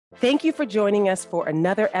Thank you for joining us for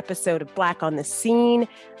another episode of Black on the Scene.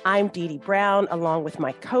 I'm Dee Dee Brown, along with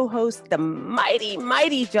my co-host, the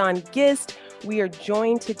mighty John Gist. We are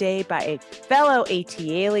joined today by a fellow AT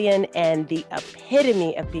alien and the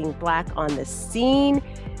epitome of being Black on the scene,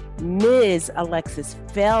 Ms. Alexis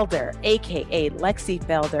Felder, aka Lexi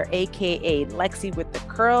Felder, aka Lexi with the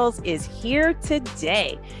curls, is here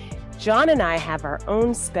today. John and I have our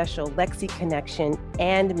own special Lexi connection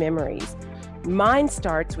and memories. Mine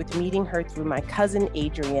starts with meeting her through my cousin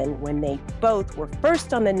Adrian when they both were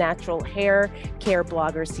first on the natural hair care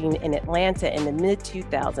blogger scene in Atlanta in the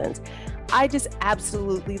mid-2000s. I just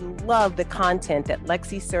absolutely love the content that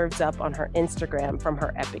Lexi serves up on her Instagram, from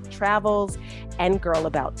her epic travels and girl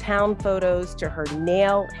about town photos to her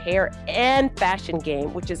nail, hair, and fashion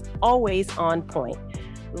game, which is always on point.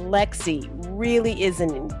 Lexi really is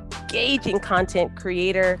an engaging content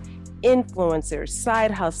creator, influencer,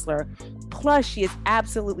 side hustler. Plus, she is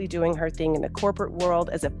absolutely doing her thing in the corporate world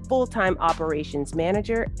as a full-time operations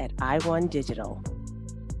manager at iOne Digital.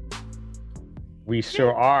 We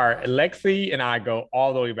sure are. Lexi and I go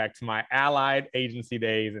all the way back to my Allied agency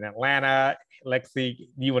days in Atlanta. Lexi,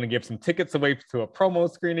 you want to give some tickets away to a promo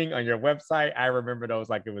screening on your website? I remember those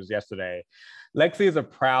like it was yesterday. Lexi is a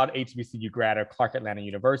proud HBCU grad of Clark Atlanta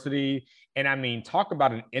University. And I mean, talk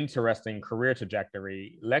about an interesting career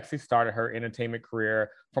trajectory. Lexi started her entertainment career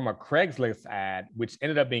from a Craigslist ad, which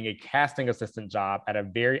ended up being a casting assistant job at a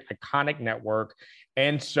very iconic network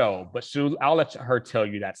and show. But I'll let her tell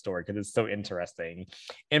you that story because it's so interesting.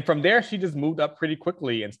 And from there, she just moved up pretty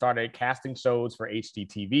quickly and started casting shows for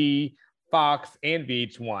HGTV, Fox, and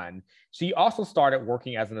VH1. She also started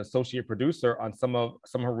working as an associate producer on some of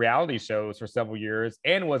her reality shows for several years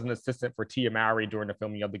and was an assistant for Tia Mowry during the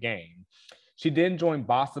filming of The Game. She then joined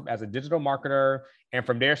Bossip as a digital marketer, and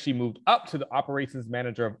from there she moved up to the operations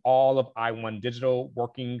manager of all of iOne Digital,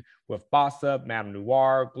 working with Bossip, Madame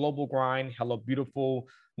Noir, Global Grind, Hello Beautiful,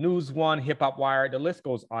 News One, Hip Hop Wire. The list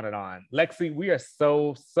goes on and on. Lexi, we are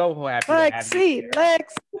so happy to have you here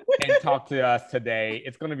and talk to us today.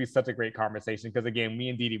 It's going to be such a great conversation because, again, me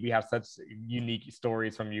and Dee Dee, we have such unique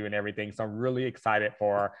stories from you and everything. So I'm really excited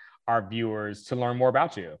for our viewers to learn more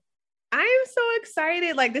about you. I am so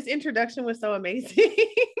excited. Like, this introduction was so amazing.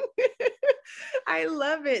 I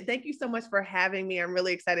love it. Thank you so much for having me. I'm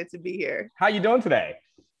really excited to be here. How you doing today?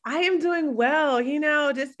 I am doing well,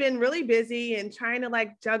 just been really busy and trying to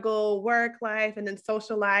like juggle work life and then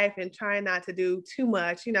social life and trying not to do too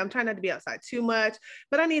much. I'm trying not to be outside too much,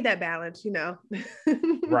 but I need that balance,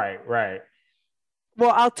 Right.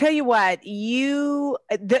 Well, I'll tell you what,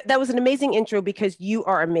 that was an amazing intro because you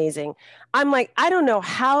are amazing. I'm like, I don't know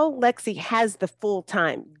how Lexi has the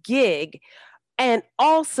full-time gig and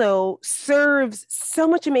also serves so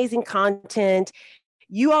much amazing content.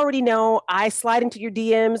 You already know I slide into your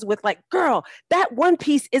DMs with like, girl, that one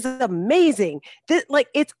piece is amazing.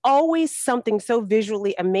 It's always something so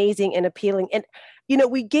visually amazing and appealing. And,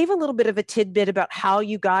 we gave a little bit of a tidbit about how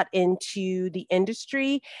you got into the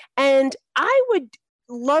industry. And I would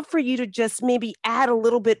love for you to just maybe add a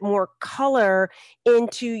little bit more color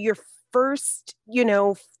into your first,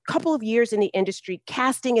 couple of years in the industry,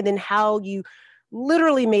 casting, and then how you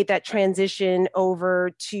literally made that transition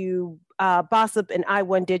over to Bossip and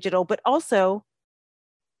iOne Digital, but also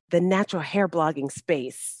the natural hair blogging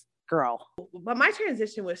space, girl. But my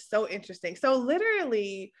transition was so interesting. So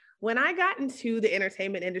literally, when I got into the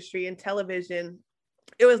entertainment industry and television,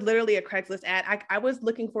 it was literally a Craigslist ad. I was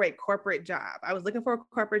looking for a corporate job.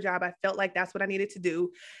 I felt like that's what I needed to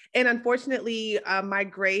do. And unfortunately, my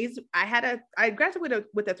grades, I graduated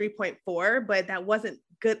with a 3.4, but that wasn't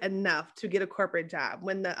good enough to get a corporate job.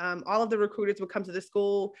 When all of the recruiters would come to the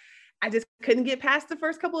school, I just couldn't get past the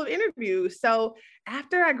first couple of interviews. So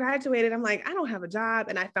after I graduated, I'm like, I don't have a job.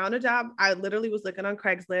 And I found a job. I literally was looking on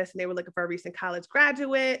Craigslist and they were looking for a recent college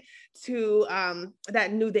graduate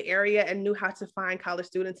that knew the area and knew how to find college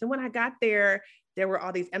students. And when I got there were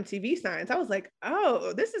all these MTV signs. I was like,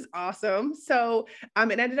 oh, this is awesome. So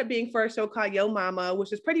it ended up being for a show called Yo Mama,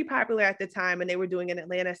 which was pretty popular at the time. And they were doing an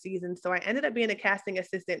Atlanta season. So I ended up being a casting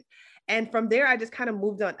assistant. And from there, I just kind of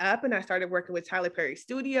moved on up and I started working with Tyler Perry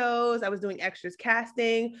Studios. I was doing extras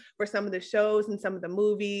casting for some of the shows and some of the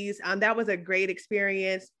movies. That was a great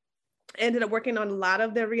experience. Ended up working on a lot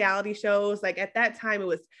of the reality shows. Like at that time, it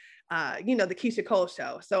was, the Keisha Cole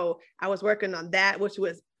show. So I was working on that, which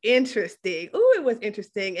was interesting. It was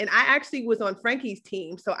interesting. And I actually was on Frankie's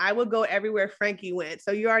team. So I would go everywhere Frankie went.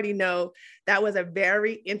 So you already know that was a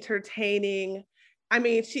very entertaining I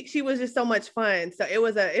mean, she was just so much fun. So it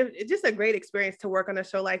was just a great experience to work on a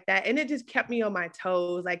show like that. And it just kept me on my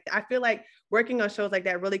toes. Like, I feel like working on shows like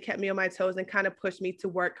that really kept me on my toes and kind of pushed me to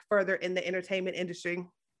work further in the entertainment industry.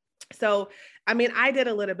 So, I mean, I did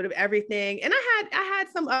a little bit of everything, and I had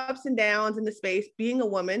some ups and downs in the space, being a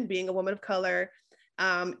woman of color,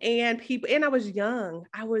 and people, and I was young,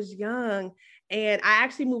 and I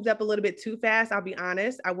actually moved up a little bit too fast. I'll be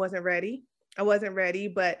honest, I wasn't ready,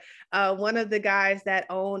 but one of the guys that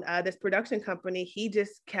owned this production company, he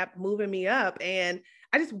just kept moving me up, and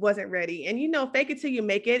I just wasn't ready. And, you know, fake it till you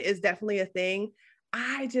make it is definitely a thing.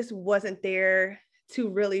 I just wasn't there to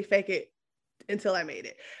really fake it until I made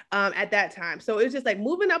it at that time. So it was just like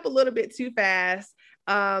moving up a little bit too fast,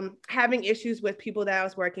 having issues with people that I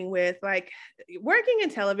was working with, like working in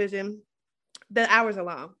television, the hours are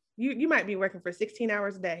long. You might be working for 16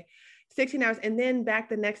 hours a day, 16 hours, and then back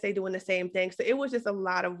the next day doing the same thing. So it was just a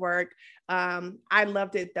lot of work. I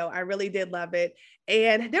loved it though. I really did love it.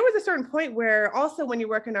 And there was a certain point where also when you're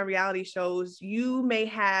working on reality shows, you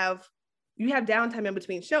have downtime in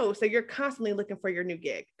between shows. So you're constantly looking for your new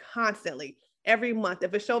gig, constantly. Every month.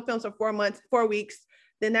 If a show films for 4 weeks,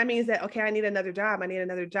 then that means that, okay, I need another job.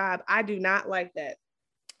 I do not like that.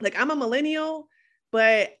 Like, I'm a millennial,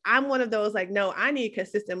 but I'm one of those like, no, I need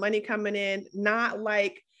consistent money coming in, not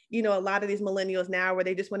like, you know, a lot of these millennials now where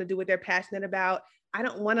they just want to do what they're passionate about. I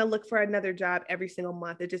don't want to look for another job every single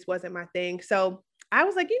month. It just wasn't my thing. So I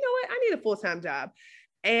was like, you know what? I need a full-time job.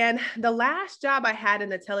 And the last job I had in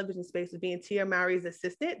the television space was being Tia Mowry's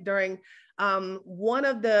assistant during one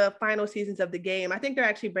of the final seasons of The Game. I think they're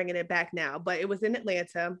actually bringing it back now, but it was in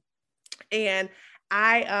Atlanta. And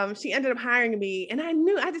she ended up hiring me, and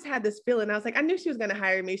I just had this feeling. I was like, I knew she was going to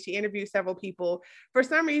hire me. She interviewed several people. For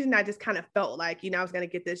some reason, I just kind of felt like, you know, I was going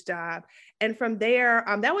to get this job. And from there,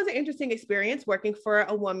 that was an interesting experience working for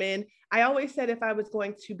a woman. I always said if I was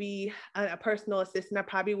going to be a personal assistant, I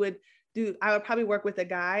would probably work with a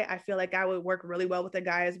guy. I feel like I would work really well with a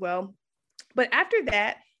guy as well. But after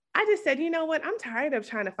that, I just said, you know what? I'm tired of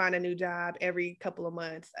trying to find a new job every couple of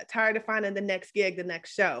months. I'm tired of finding the next gig, the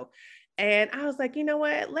next show. And I was like, you know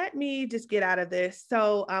what? Let me just get out of this.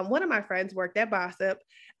 So one of my friends worked at Bossip.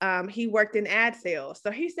 He worked in ad sales.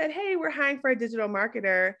 So he said, hey, we're hiring for a digital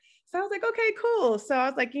marketer. So I was like, okay, cool. So I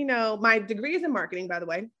was like, you know, my degree is in marketing, by the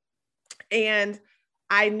way. And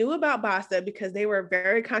I knew about Bossip because they were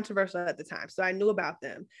very controversial at the time. So I knew about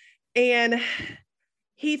them. And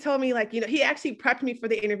he told me, like, you know, he actually prepped me for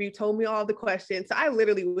the interview, told me all the questions. So I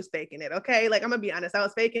literally was faking it. Okay. Like, I'm gonna be honest, I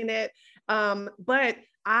was faking it. But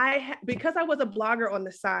because I was a blogger on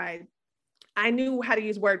the side, I knew how to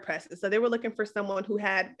use WordPress. So they were looking for someone who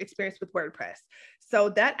had experience with WordPress. So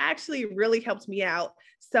that actually really helped me out.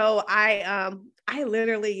 So I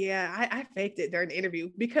literally, I faked it during the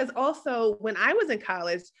interview, because also when I was in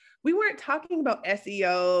college, we weren't talking about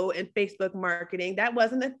SEO and Facebook marketing. That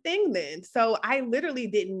wasn't a thing then. So I literally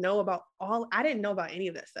didn't know about any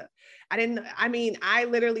of that stuff. I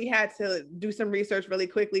literally had to do some research really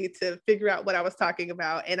quickly to figure out what I was talking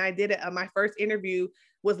about. And I did it. My first interview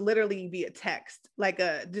was literally via text,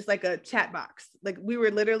 just like a chat box. Like,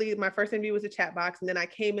 my first interview was a chat box. And then I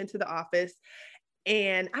came into the office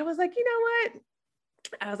and I was like, you know what?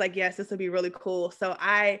 I was like, yes, this will be really cool. So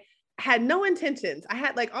I had no intentions. I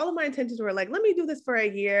had all of my intentions were like, let me do this for a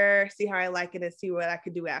year, see how I like it and see what I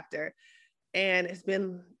could do after. And it's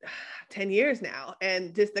been 10 years now.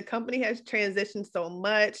 And just the company has transitioned so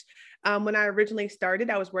much. When I originally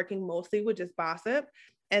started, I was working mostly with just Bossip.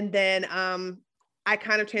 And then I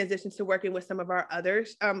kind of transitioned to working with some of our other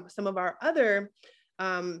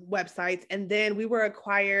websites. And then we were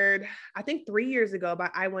acquired, I think 3 years ago, by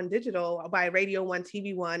iOne Digital, by Radio One,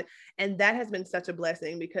 TV One. And that has been such a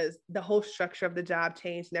blessing because the whole structure of the job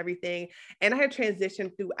changed and everything. And I have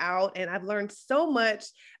transitioned throughout, and I've learned so much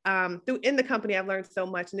in the company. I've learned so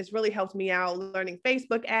much, and it's really helped me out learning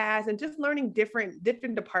Facebook ads and just learning different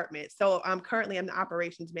departments. So currently I'm the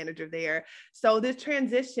operations manager there. So this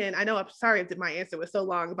transition, I know, I'm sorry if my answer was so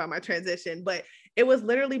long about my transition, but it was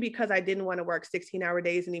literally because I didn't want to work 16-hour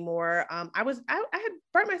days anymore. I had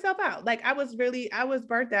burnt myself out. I was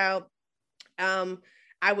burnt out.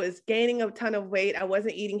 I was gaining a ton of weight. I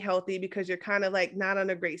wasn't eating healthy because you're kind of not on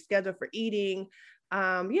a great schedule for eating.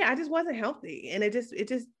 I just wasn't healthy. And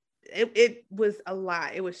it was a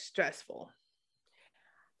lot. It was stressful.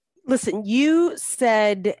 Listen, you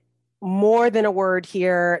said more than a word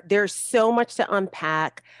here. There's so much to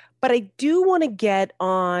unpack, but I do want to get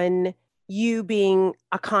on you being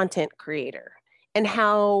a content creator and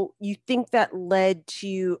how you think that led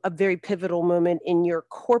to a very pivotal moment in your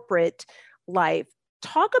corporate life.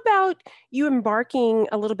 talk about you embarking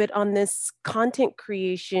a little bit on this content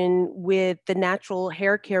creation with the natural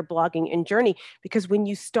hair care blogging and journey, because when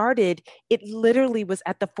you started, it literally was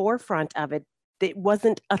at the forefront of it. It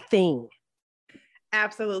wasn't a thing.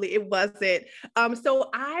 Absolutely, it wasn't. So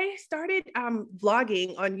I started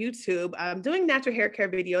vlogging on YouTube, doing natural hair care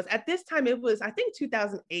videos. At this time, it was, I think,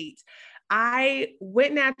 2008. I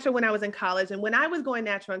went natural when I was in college. And when I was going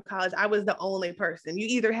natural in college, I was the only person. You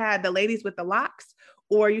either had the ladies with the locks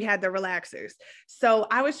or you had the relaxers. So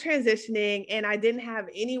I was transitioning and I didn't have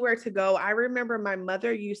anywhere to go. I remember my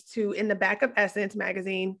mother used to, in the back of Essence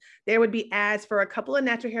magazine, there would be ads for a couple of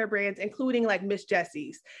natural hair brands, including like Miss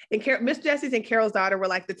Jessie's. And Miss Jessie's and Carol's Daughter were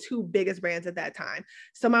like the two biggest brands at that time.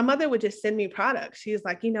 So my mother would just send me products. She's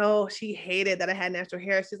like, she hated that I had natural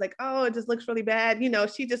hair. She's like, oh, it just looks really bad.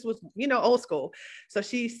 She just was, old school. So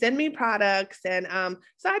she sent me products. And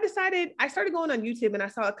so I started going on YouTube and I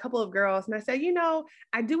saw a couple of girls and I said,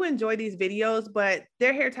 I do enjoy these videos, but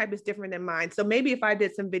their hair type is different than mine. So maybe if I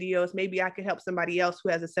did some videos, maybe I could help somebody else who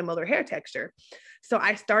has a similar hair texture. So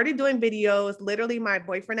I started doing videos. Literally, my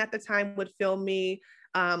boyfriend at the time would film me.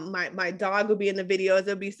 My dog would be in the videos. It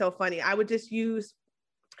would be so funny. I would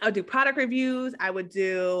do product reviews. I would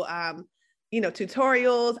do,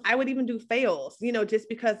 tutorials. I would even do fails, just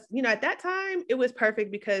because, at that time it was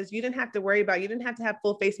perfect because you didn't have to have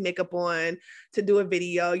full face makeup on to do a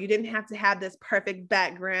video. You didn't have to have this perfect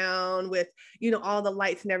background with, all the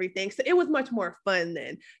lights and everything. So it was much more fun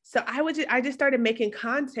then. So I just started making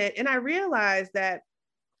content and I realized that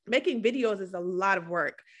making videos is a lot of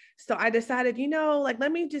work. So I decided,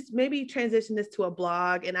 let me just maybe transition this to a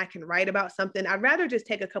blog and I can write about something. I'd rather just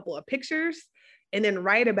take a couple of pictures and then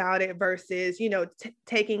write about it versus,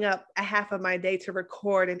 taking up a half of my day to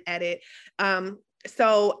record and edit.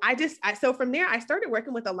 So from there, I started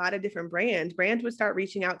working with a lot of different brands. Brands would start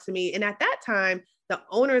reaching out to me. And at that time, the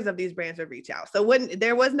owners of these brands would reach out. So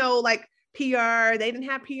there was no like PR, they didn't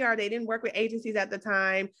have PR. They didn't work with agencies at the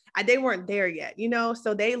time. They weren't there yet,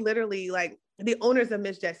 so they literally like the owners of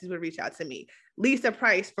Miss Jessie's would reach out to me. Lisa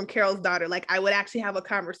Price from Carol's Daughter, like I would actually have a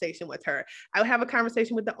conversation with her. I would have a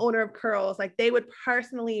conversation with the owner of Curls. Like they would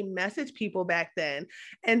personally message people back then.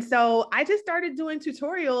 And so I just started doing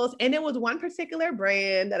tutorials and it was one particular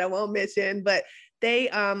brand that I won't mention, but they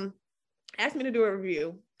asked me to do a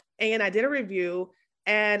review and I did a review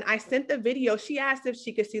and I sent the video. She asked if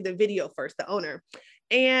she could see the video first, the owner.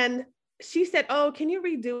 And she said, oh, can you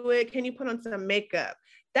redo it? Can you put on some makeup?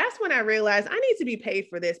 That's when I realized I need to be paid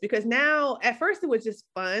for this because now at first it was just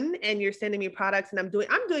fun and you're sending me products and I'm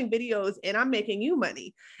doing videos and I'm making you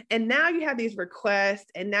money. And now you have these requests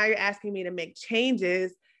and now you're asking me to make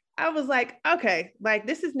changes. I was like, okay, like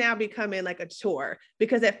this is now becoming like a chore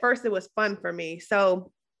because at first it was fun for me. So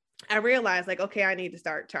I realized like, okay, I need to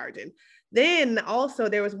start charging. Then also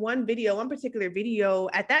there was one particular video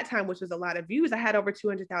at that time, which was a lot of views. I had over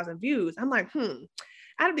 200,000 views. I'm like,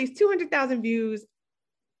 out of these 200,000 views,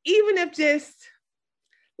 even if just,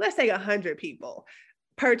 let's say 100 people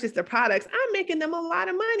purchase the products, I'm making them a lot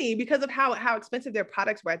of money because of how expensive their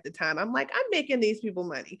products were at the time. I'm like, I'm making these people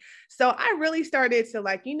money. So I really started to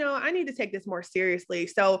like, I need to take this more seriously.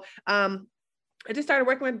 So I just started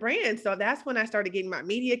working with brands. So that's when I started getting my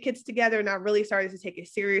media kits together and I really started to take it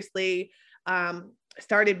seriously.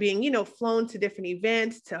 Started being, flown to different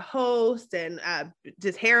events to host and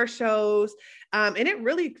just hair shows. And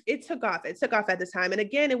it took off. It took off at the time. And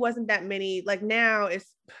again, it wasn't that many, like now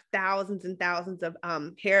it's thousands and thousands of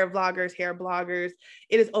hair vloggers, hair bloggers.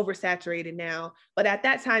 It is oversaturated now. But at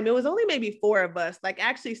that time, it was only maybe 4 of us. Like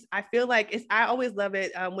actually, I feel like I always love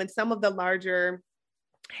it when some of the larger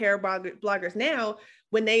hair bloggers now,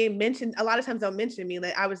 when they mention, a lot of times they'll mention me,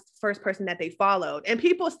 like I was the first person that they followed. And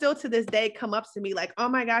people still to this day come up to me like, oh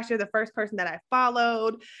my gosh, you're the first person that I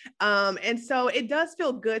followed. And so it does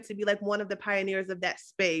feel good to be like one of the pioneers of that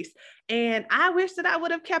space. And I wish that I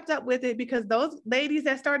would have kept up with it because those ladies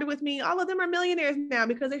that started with me, all of them are millionaires now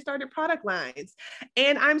because they started product lines.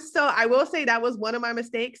 And I will say that was one of my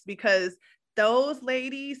mistakes because those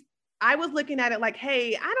ladies, I was looking at it like,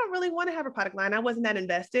 hey, I don't really want to have a product line. I wasn't that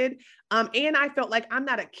invested. And I felt like I'm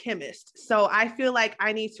not a chemist. So I feel like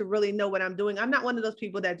I need to really know what I'm doing. I'm not one of those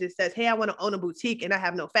people that just says, hey, I want to own a boutique and I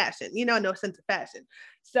have no fashion, no sense of fashion.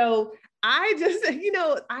 So I just,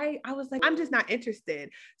 I was like, I'm just not interested.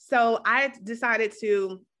 So I decided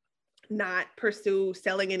to not pursue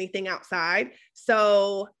selling anything outside.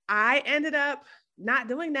 So I ended up not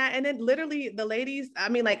doing that. And then literally the ladies,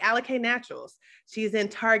 like Alakay Naturals, she's in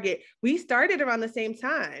Target. We started around the same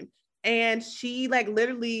time. And she like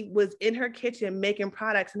literally was in her kitchen making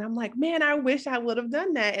products. And I'm like, man, I wish I would have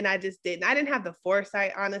done that. And I just didn't. I didn't have the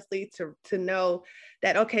foresight, honestly, to know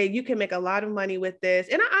that, okay, you can make a lot of money with this.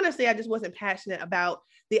 And I just wasn't passionate about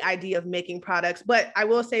the idea of making products. But I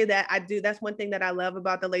will say that that's one thing that I love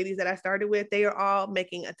about the ladies that I started with. They are all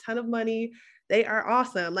making a ton of money. They are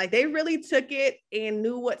awesome. Like they really took it and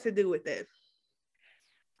knew what to do with it.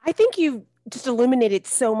 I think you just illuminated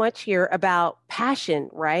so much here about passion,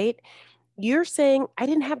 right? You're saying I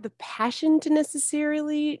didn't have the passion to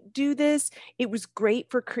necessarily do this. It was great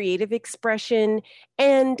for creative expression.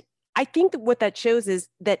 And I think that what that shows is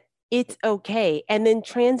that it's okay. And then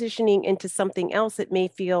transitioning into something else that may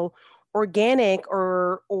feel organic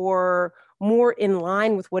or more in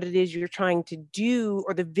line with what it is you're trying to do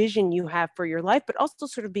or the vision you have for your life, but also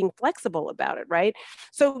sort of being flexible about it, right?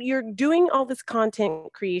 So you're doing all this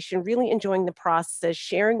content creation, really enjoying the process,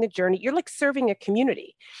 sharing the journey. You're like serving a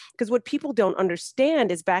community. Because what people don't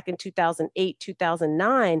understand is back in 2008,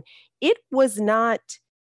 2009, it was not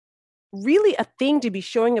really a thing to be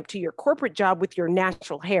showing up to your corporate job with your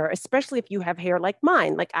natural hair, especially if you have hair like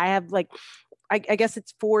mine. Like I have like I guess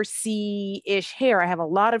it's 4C-ish hair. I have a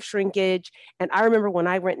lot of shrinkage. And I remember when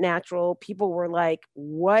I went natural, people were like,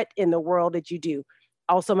 what in the world did you do?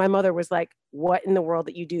 Also, my mother was like, what in the world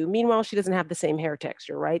did you do? Meanwhile, she doesn't have the same hair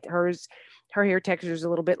texture, right? Her hair texture is a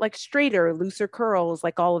little bit like straighter, looser curls,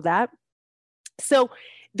 like all of that. So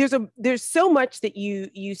there's so much that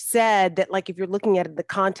you said that, like, if you're looking at it in the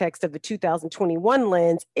context of the 2021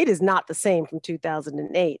 lens, it is not the same from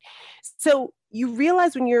 2008. So you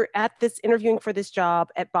realize when you're at this interviewing for this job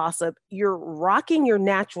at Boss Up, you're rocking your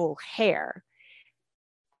natural hair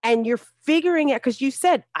and you're figuring out, because you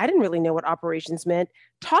said, I didn't really know what operations meant.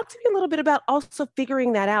 Talk to me a little bit about also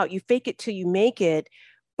figuring that out. You fake it till you make it,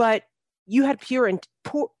 but you had pure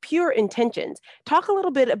intentions. Talk a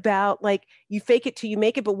little bit about, like, you fake it till you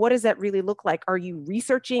make it, but what does that really look like? Are you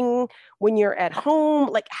researching when you're at home?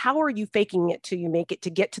 Like, how are you faking it till you make it to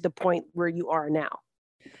get to the point where you are now?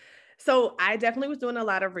 So I definitely was doing a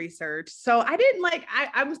lot of research. So I didn't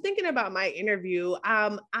I was thinking about my interview.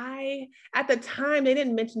 At the time, they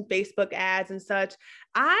didn't mention Facebook ads and such.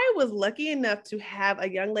 I was lucky enough to have a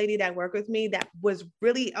young lady that worked with me that was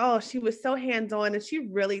really, she was so hands-on and she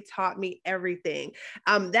really taught me everything.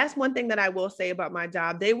 That's one thing that I will say about my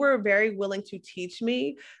job. They were very willing to teach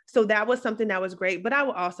me. So that was something that was great, but I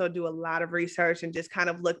will also do a lot of research and just kind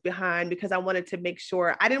of look behind, because I wanted to make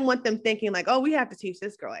sure, I didn't want them thinking like, oh, we have to teach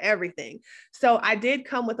this girl everything. So I did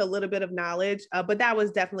come with a little bit of knowledge, but that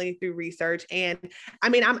was definitely through research. And I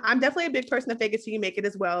mean, I'm definitely a big person to fake it till you make it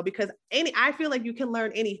as well, because I feel like you can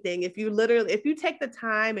learn anything. If you take the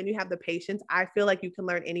time and you have the patience, I feel like you can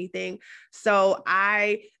learn anything. So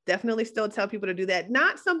I definitely still tell people to do that.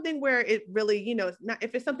 Not something where it really, not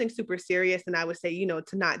if it's something super serious, then I would say, to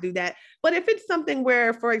not do that. But if it's something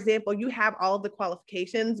where, for example, you have all of the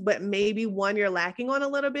qualifications, but maybe one you're lacking on a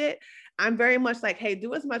little bit, I'm very much like, hey,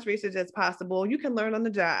 do as much research as possible. You can learn on the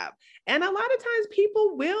job. And a lot of times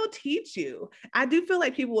people will teach you. I do feel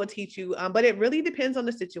like people will teach you, but it really depends on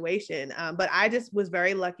the situation. But I just was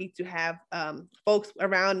very lucky to have folks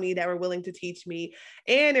around me that were willing to teach me.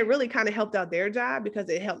 And it really kind of helped out their job, because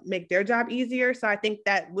it helped make their job easier. So I think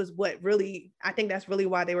that's really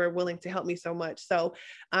why they were willing to help me so much. So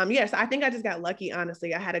yes, I think I just got lucky,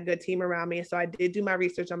 honestly. I had a good team around me. So I did do my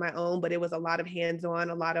research on my own, but it was a lot of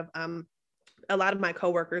hands-on. A lot of my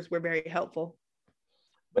coworkers were very helpful.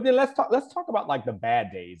 But then let's talk about like the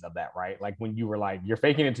bad days of that, right? Like when you were like, you're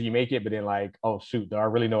faking it until you make it, but then like, oh shoot, do I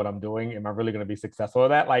really know what I'm doing? Am I really going to be successful at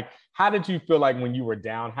that? Like, how did you feel like when you were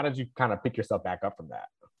down? How did you kind of pick yourself back up from that?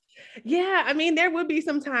 Yeah, I mean, there would be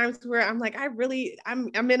some times where I'm like,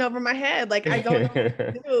 I'm in over my head. Like, I don't know what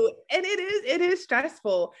to do. And it is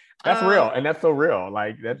stressful. That's real. And that's so real.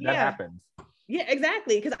 Like that happens. Yeah,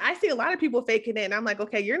 exactly. Because I see a lot of people faking it, and I'm like,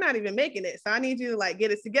 okay, you're not even making it, so I need you to like get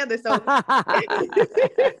it together. So that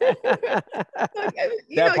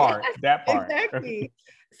part. Exactly.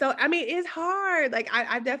 So I mean, it's hard. Like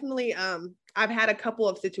I definitely I've had a couple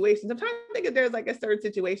of situations. I'm trying to think if there's like a certain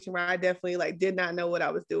situation where I definitely like did not know what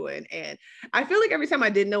I was doing, and I feel like every time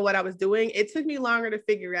I didn't know what I was doing, it took me longer to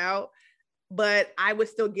figure out, but I would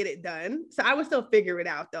still get it done. So I would still figure it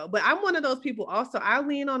out though. But I'm one of those people also. I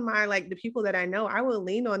lean on the people that I know. I will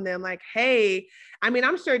lean on them like, hey, I mean,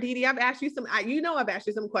 I'm sure, Didi, I've asked you I've asked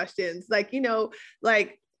you some questions like,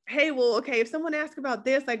 like, hey, well, okay, if someone asks about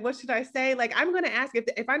this, like, what should I say? Like, I'm going to ask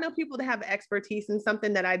if I know people that have expertise in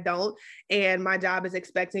something that I don't, and my job is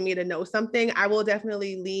expecting me to know something, I will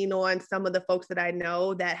definitely lean on some of the folks that I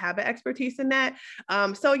know that have an expertise in that.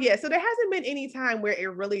 So there hasn't been any time where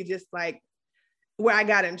it really just like where I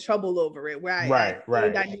got in trouble over it, where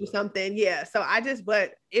I knew something. Yeah. So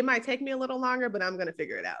but it might take me a little longer, but I'm going to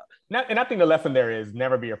figure it out. Now, and I think the lesson there is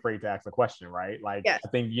never be afraid to ask a question, right? Like, yes. I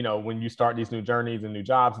think, when you start these new journeys and new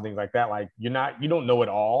jobs and things like that, like you don't know it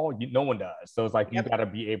all. No one does. So it's like, you got to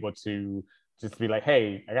be able to just be like,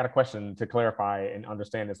 hey, I got a question to clarify and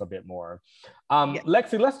understand this a bit more.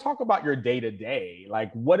 Lexi, let's talk about your day-to-day.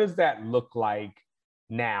 Like, what does that look like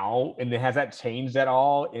now? And has that changed at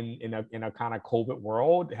all in a kind of COVID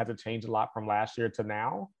world? Has it changed a lot from last year to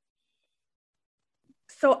now?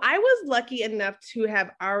 So I was lucky enough to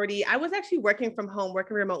I was actually working from home,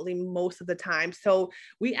 working remotely most of the time. So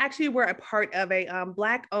we actually were a part of a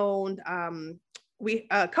Black-owned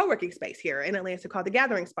co-working space here in Atlanta called The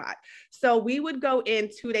Gathering Spot. So we would go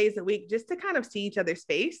in 2 days a week just to kind of see each other's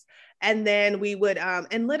space. And then we would,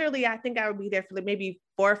 and literally, I think I would be there for maybe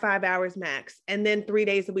 4 or 5 hours max. And then 3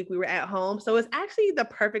 days a week we were at home. So it's actually the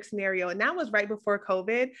perfect scenario. And that was right before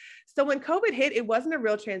COVID. So when COVID hit, it wasn't a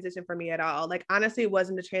real transition for me at all. Like, honestly, it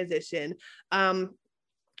wasn't a transition.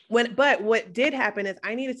 But what did happen is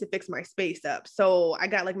I needed to fix my space up. So I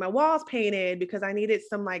got like my walls painted because I needed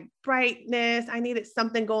some like brightness. I needed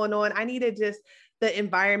something going on. I needed just the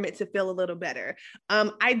environment to feel a little better.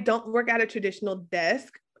 I don't work at a traditional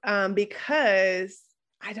desk because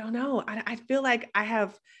I don't know. I feel like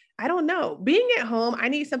I don't know. Being at home, I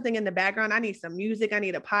need something in the background. I need some music. I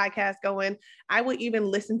need a podcast going. I would even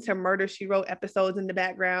listen to Murder, She Wrote episodes in the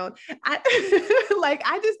background.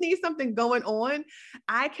 I just need something going on.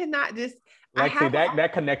 I cannot just. Lexi,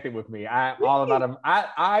 that connected with me.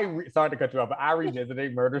 Sorry to cut you off, but I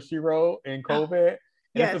revisited Murder, She Wrote in COVID.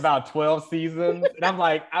 And it's about 12 seasons. And I'm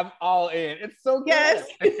like, I'm all in. It's so good. Yes.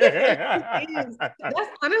 It is. That's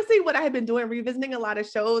honestly what I have been doing, revisiting a lot of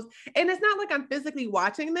shows. And it's not like I'm physically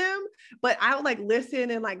watching them, but I'll like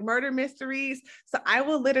listen and like murder mysteries. So I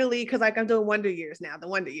will literally, because like I'm doing Wonder Years now, the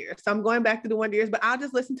Wonder Years. So I'm going back to the Wonder Years, but I'll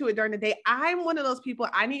just listen to it during the day. I'm one of those people,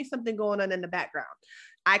 I need something going on in the background.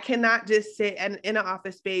 I cannot just sit in an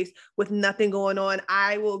office space with nothing going on.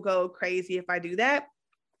 I will go crazy if I do that.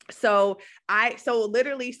 So I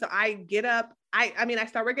get up, I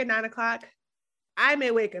start work at 9 o'clock. I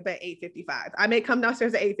may wake up at 8:55. I may come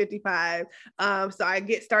downstairs at 8:55. So I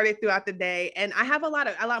get started throughout the day, and I have a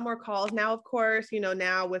lot more calls now, of course.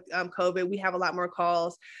 Now with COVID, we have a lot more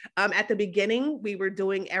calls. At the beginning, we were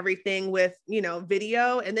doing everything with,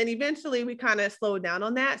 video, and then eventually we kind of slowed down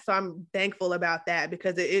on that. So I'm thankful about that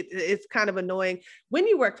because it's kind of annoying when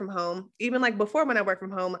you work from home. Even like before, when I worked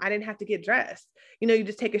from home, I didn't have to get dressed. You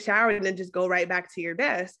just take a shower and then just go right back to your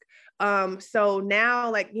desk. So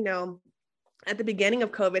now, like, at the beginning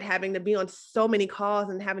of COVID, having to be on so many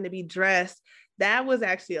calls and having to be dressed, that was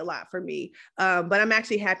actually a lot for me. But I'm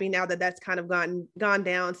actually happy now that that's kind of gone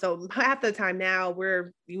down. So half the time now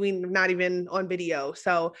we're not even on video.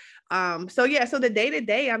 So the day to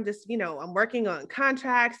day, I'm just, I'm working on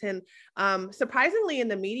contracts, and surprisingly in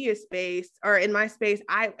the media space, or in my space,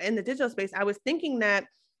 in the digital space, I was thinking that,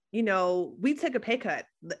 we took a pay cut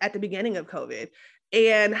at the beginning of COVID.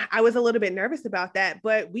 And I was a little bit nervous about that,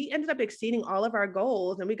 but we ended up exceeding all of our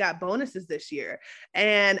goals, and we got bonuses this year.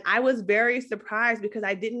 And I was very surprised because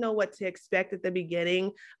I didn't know what to expect at the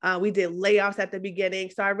beginning. We did layoffs at the beginning,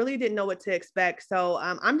 so I really didn't know what to expect. So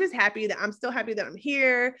I'm still happy that I'm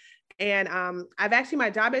here. And my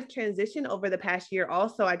job has transitioned over the past year.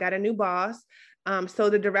 Also, I got a new boss. So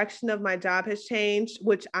the direction of my job has changed,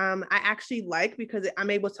 which I actually like because I'm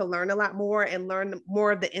able to learn a lot more and learn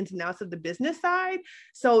more of the ins and outs of the business side.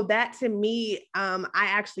 So that, to me, I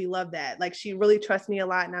actually love that. Like, she really trusts me a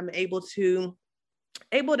lot, and I'm able to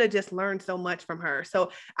just learn so much from her. So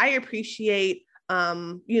I appreciate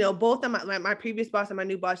both of my previous boss and my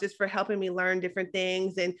new boss, just for helping me learn different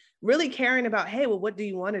things and really caring about, hey, well, what do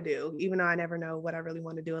you want to do? Even though I never know what I really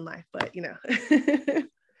want to do in life, but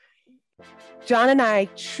John and I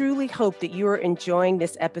truly hope that you are enjoying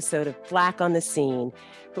this episode of Black on the Scene,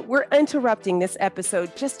 but we're interrupting this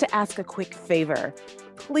episode just to ask a quick favor.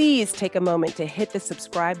 Please take a moment to hit the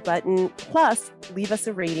subscribe button, plus leave us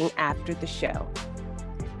a rating after the show.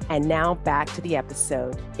 And now back to the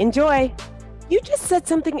episode. Enjoy. You just said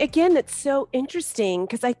something again that's so interesting,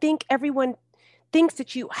 because I think everyone thinks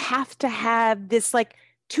that you have to have this like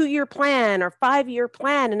 2-year plan or 5-year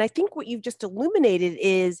plan. And I think what you've just illuminated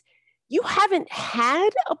is you haven't had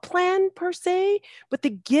a plan per se, but the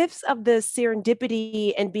gifts of the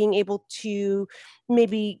serendipity and being able to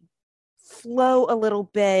maybe flow a little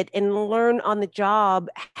bit and learn on the job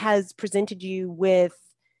has presented you with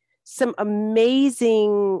some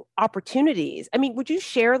amazing opportunities. I mean, would you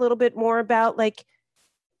share a little bit more about like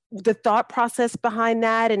the thought process behind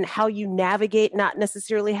that and how you navigate not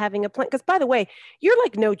necessarily having a plan. Because by the way, you're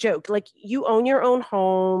like no joke. Like you own your own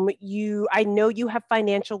home. I know you have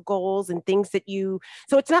financial goals and things that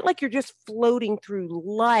so it's not like you're just floating through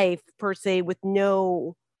life per se with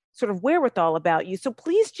no sort of wherewithal about you. So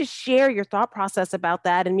please just share your thought process about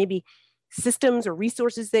that and maybe systems or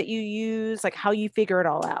resources that you use, like how you figure it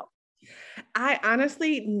all out. I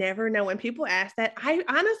honestly never know. When people ask that, I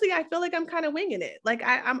feel like I'm kind of winging it. Like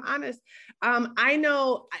I'm honest. I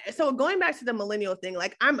know. So going back to the millennial thing,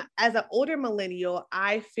 like as an older millennial,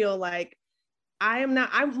 I feel like I'm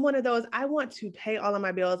one of those, I want to pay all of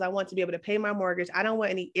my bills. I want to be able to pay my mortgage. I don't want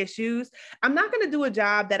any issues. I'm not going to do a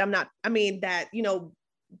job that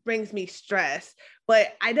brings me stress,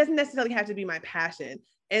 but it doesn't necessarily have to be my passion.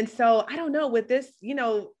 And so I don't know with this,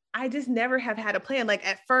 I just never have had a plan. Like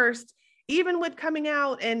at first, even with coming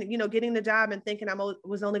out and, getting the job and thinking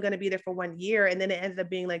was only going to be there for 1 year. And then it ended up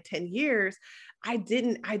being like 10 years. I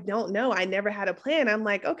don't know. I never had a plan. I'm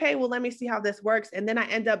like, okay, well, let me see how this works. And then I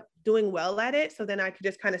end up doing well at it. So then I could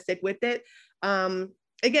just kind of stick with it. Again,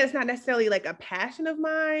 it's not necessarily like a passion of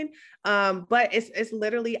mine, but it's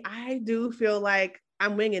literally, I do feel like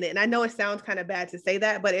I'm winging it. And I know it sounds kind of bad to say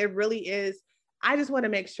that, but it really is. I just want to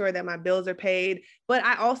make sure that my bills are paid. But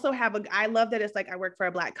I also I love that it's like I work for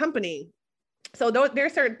a Black company. So there are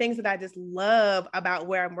certain things that I just love about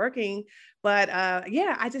where I'm working. But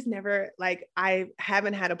I just never, I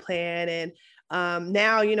haven't had a plan. And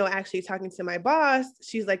now, actually talking to my boss,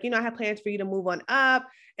 she's like, I have plans for you to move on up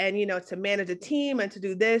and, to manage a team and to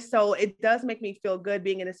do this. So it does make me feel good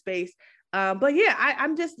being in a space. But yeah,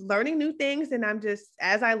 I'm just learning new things. And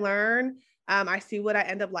as I learn, I see what I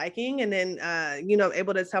end up liking and then,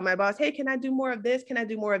 able to tell my boss, hey, can I do more of this? Can I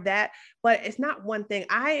do more of that? But it's not one thing.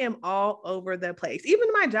 I am all over the place. Even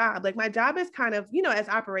my job, my job is kind of, as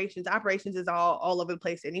operations is all over the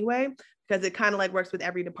place anyway, because it kind of works with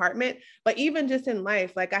every department. But even just in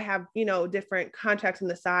life, I have, different contracts on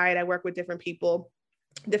the side. I work with different people,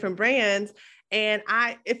 different brands. And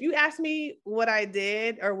if you ask me what I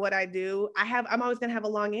did or what I do, I'm always going to have a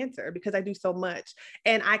long answer because I do so much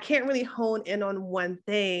and I can't really hone in on one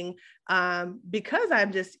thing because I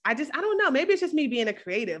don't know, maybe it's just me being a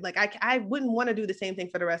creative. I wouldn't want to do the same thing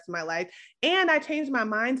for the rest of my life. And I changed my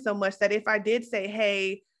mind so much that if I did say,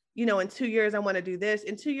 hey, in 2 years, I want to do this.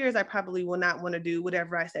 In 2 years, I probably will not want to do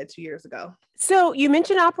whatever I said 2 years ago. So you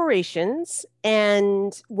mentioned operations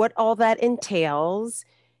and what all that entails.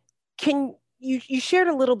 You shared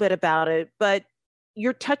a little bit about it, but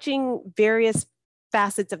you're touching various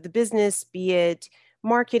facets of the business, be it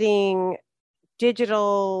marketing,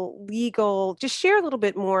 digital, legal. Just share a little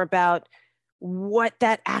bit more about what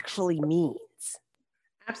that actually means.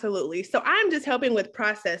 Absolutely. So I'm just helping with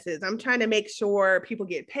processes. I'm trying to make sure people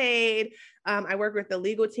get paid. I work with the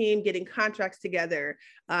legal team, getting contracts together,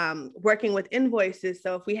 working with invoices.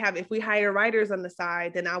 So if we hire writers on the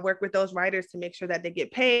side, then I'll work with those writers to make sure that they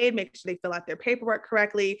get paid, make sure they fill out their paperwork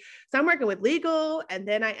correctly. So I'm working with legal, and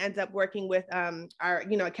then I end up working with our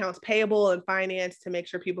accounts payable and finance to make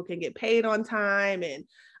sure people can get paid on time and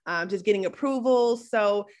just getting approvals.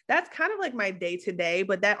 So that's kind of like my day to day,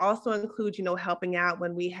 but that also includes, helping out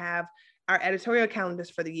when we have our editorial calendars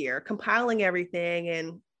for the year, compiling everything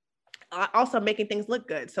and also making things look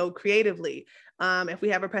good. So creatively, if we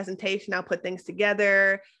have a presentation, I'll put things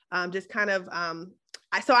together, just kind of,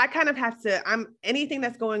 I kind of have to, anything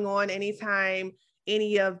that's going on, anytime,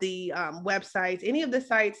 any of the websites, any of the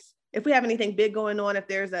sites, if we have anything big going on, if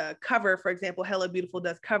there's a cover, for example, Hello Beautiful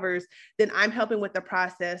does covers, then I'm helping with the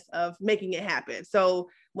process of making it happen. So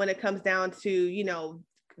when it comes down to,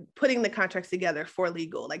 putting the contracts together for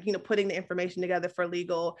legal, putting the information together for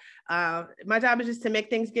legal, my job is just to make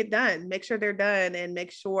things get done, make sure they're done and make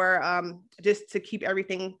sure just to keep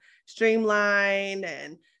everything streamlined.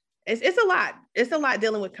 And it's a lot. It's a lot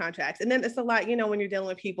dealing with contracts. And then it's a lot, when you're dealing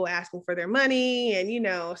with people asking for their money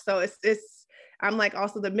and, so I'm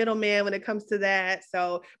also the middleman when it comes to that.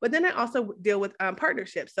 So, but then I also deal with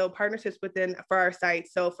partnerships. So partnerships for our site.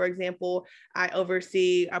 So for example, I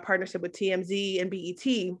oversee a partnership with TMZ and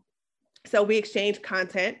BET. So we exchange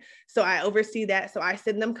content. So I oversee that. So I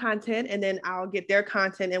send them content and then I'll get their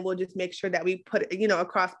content and we'll just make sure that we put it,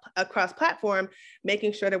 across platform,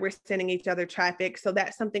 making sure that we're sending each other traffic. So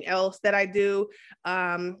that's something else that I do.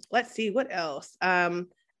 Let's see what else.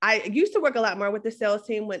 I used to work a lot more with the sales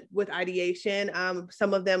team with ideation.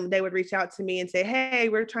 Some of them, they would reach out to me and say, hey,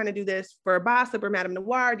 we're trying to do this for Bossip or Madame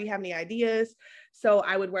Noir. Do you have any ideas? So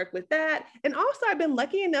I would work with that. And also I've been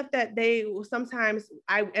lucky enough that sometimes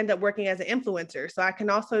I end up working as an influencer. So I can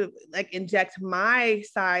also like inject my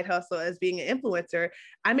side hustle as being an influencer.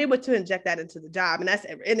 I'm able to inject that into the job. And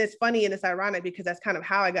it's funny and it's ironic because that's kind of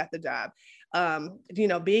how I got the job.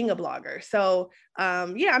 Being a blogger. So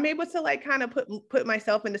I'm able to like kind of put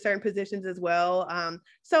myself into certain positions as well.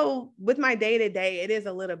 So with my day-to-day, it is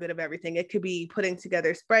a little bit of everything. It could be putting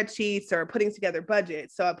together spreadsheets or putting together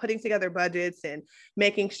budgets. So putting together budgets and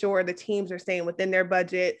making sure the teams are staying within their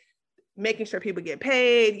budget, making sure people get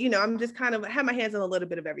paid. I'm just kind of have my hands on a little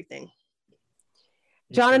bit of everything.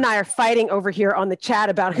 John and I are fighting over here on the chat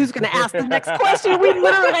about who's going to ask the next question. We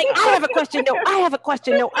literally like, I have a question. No, I have a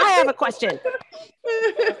question. No, I have a question.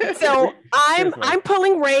 So I'm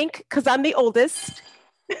pulling rank because I'm the oldest.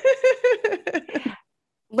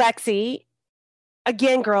 Lexi,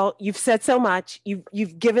 again, girl, you've said so much.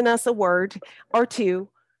 You've given us a word or two.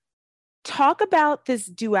 Talk about this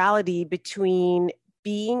duality between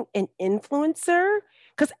being an influencer,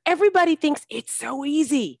 because everybody thinks it's so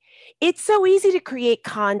easy. It's so easy to create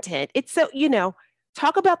content. It's so,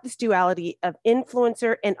 talk about this duality of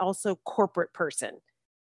influencer and also corporate person.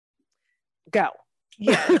 Go.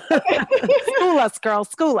 Yeah. School us, girl,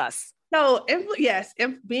 school us. So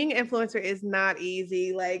being an influencer is not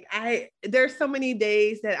easy. Like there's so many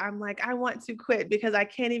days that I'm like, I want to quit because I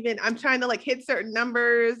can't even, I'm trying to like hit certain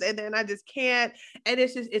numbers and then I just can't. And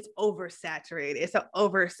it's oversaturated. It's an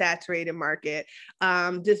oversaturated market.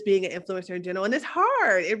 Just being an influencer in general. And it's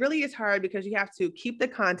hard. It really is hard because you have to keep the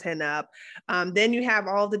content up. Then you have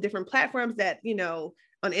all the different platforms that,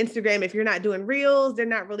 on Instagram, if you're not doing reels, they're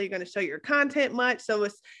not really going to show your content much. So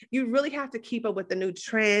you really have to keep up with the new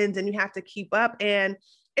trends and you have to keep up. And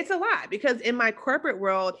it's a lot because in my corporate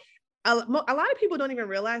world, a lot of people don't even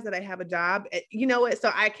realize that I have a job. You know what?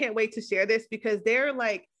 So I can't wait to share this because they're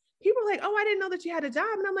like, people are like, oh, I didn't know that you had a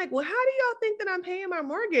job. And I'm like, well, how do y'all think that I'm paying my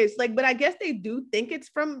mortgage? Like, but I guess they do think it's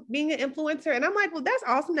from being an influencer. And I'm like, well, that's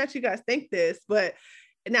awesome that you guys think this, but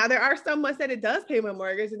now there are some months that it does pay my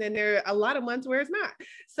mortgage and then there are a lot of months where it's not.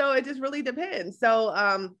 So it just really depends. So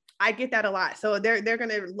I get that a lot. So they're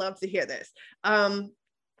going to love to hear this.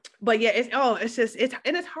 But yeah,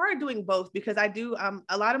 it's hard doing both because I do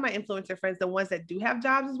a lot of my influencer friends, the ones that do have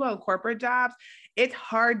jobs as well, corporate jobs, it's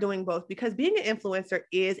hard doing both because being an influencer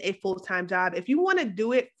is a full-time job. If you want to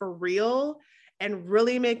do it for real and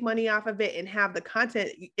really make money off of it and have the content,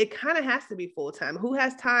 it kind of has to be full-time. Who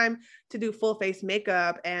has time to do full face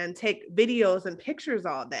makeup and take videos and pictures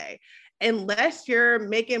all day? Unless you're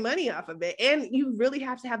making money off of it. And you really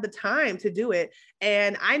have to have the time to do it.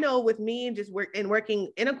 And I know with me just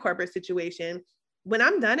working in a corporate situation, when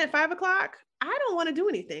I'm done at 5 o'clock, I don't want to do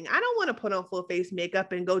anything. I don't want to put on full face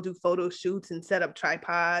makeup and go do photo shoots and set up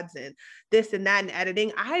tripods and this and that and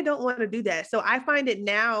editing. I don't want to do that. So I find it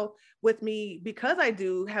now with me, because I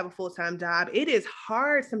do have a full-time job, it is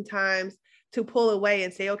hard sometimes to pull away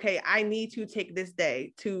and say, okay, I need to take this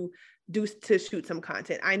day to shoot some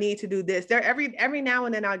content. I need to do this. Every now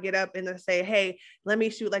and then I'll get up and I'll say, hey, let me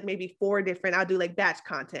shoot like maybe 4 different, I'll do like batch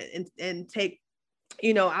content and take,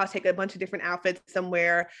 I'll take a bunch of different outfits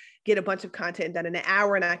somewhere, get a bunch of content done in an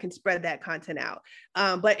hour and I can spread that content out.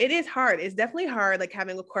 But it is hard. It's definitely hard, like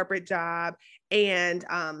having a corporate job and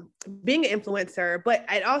being an influencer. But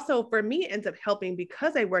it also, for me, ends up helping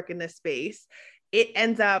because I work in this space. It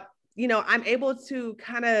ends up, I'm able to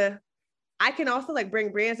I can also like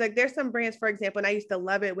bring brands. Like there's some brands, for example, and I used to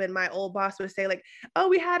love it when my old boss would say like, oh,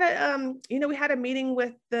 we had a meeting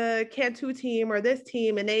with the Cantu team or this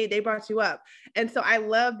team and they brought you up. And so I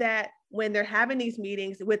love that when they're having these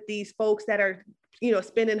meetings with these folks that are,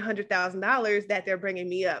 spending $100,000 that they're bringing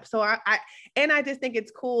me up. So I just think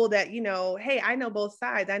it's cool that, hey, I know both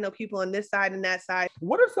sides. I know people on this side and that side.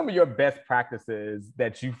 What are some of your best practices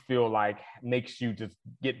that you feel like makes you just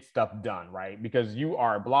get stuff done, right? Because you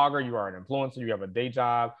are a blogger, you are an influencer, you have a day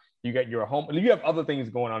job, you got your home, you have other things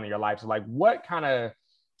going on in your life. So like, what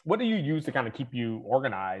do you use to kind of keep you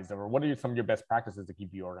organized, or what are some of your best practices to keep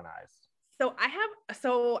you organized? So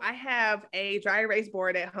I have a dry erase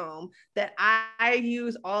board at home that I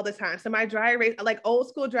use all the time. So my dry erase, like old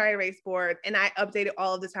school dry erase board, and I update it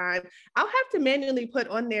all the time. I'll have to manually put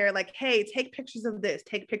on there like, hey, take pictures of this,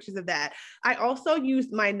 take pictures of that. I also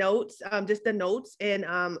use my notes, just the notes in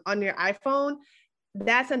on your iPhone.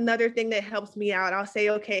 That's another thing that helps me out. I'll say,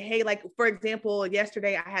 okay, hey, like for example,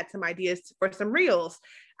 yesterday I had some ideas for some reels.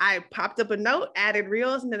 I popped up a note, added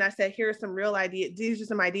reels, and then I said, here are some real ideas. These are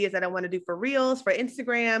some ideas that I want to do for reels, for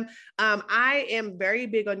Instagram. I am very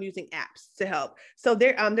big on using apps to help. So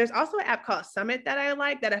there's also an app called Summit that I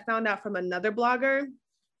like that I found out from another blogger.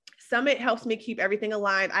 Summit helps me keep everything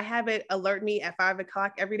aligned. I have it alert me at 5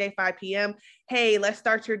 o'clock every day, 5 p.m. Hey, let's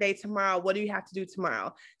start your day tomorrow. What do you have to do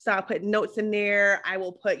tomorrow? So I'll put notes in there. I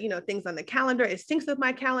will put, things on the calendar. It syncs with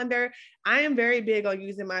my calendar. I am very big on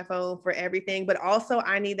using my phone for everything, but also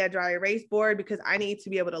I need that dry erase board because I need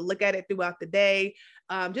to be able to look at it throughout the day,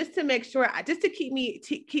 just to make sure, just to keep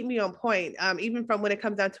me on point, even from when it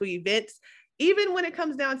comes down to events, even when it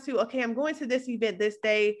comes down to, okay, I'm going to this event this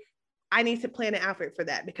day. I need to plan an outfit for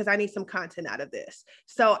that because I need some content out of this.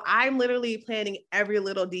 So I'm literally planning every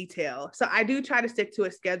little detail. So I do try to stick to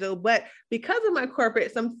a schedule, but because of my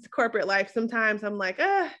corporate life, sometimes I'm like,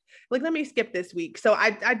 let me skip this week. So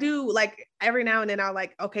I do, like, every now and then I'll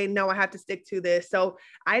like, okay, no, I have to stick to this. So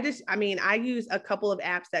I use a couple of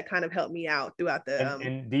apps that kind of help me out throughout the.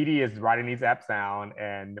 And Didi is writing these apps down,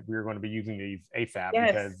 and we're going to be using these ASAP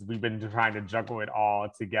because we've been trying to juggle it all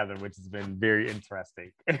together, which has been very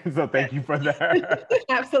interesting. So thank you for that.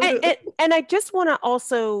 Absolutely. And I just want to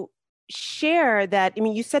also share that,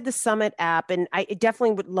 you said the Summit app, and I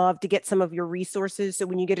definitely would love to get some of your resources. So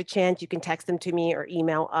when you get a chance, you can text them to me or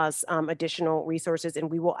email us additional resources, and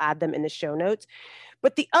we will add them in the show notes.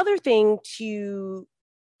 But the other thing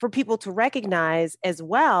for people to recognize as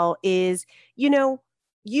well is,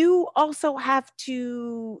 you also have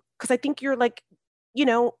to, because I think you're like,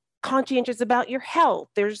 conscientious about your health.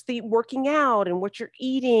 There's the working out and what you're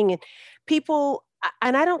eating, and people,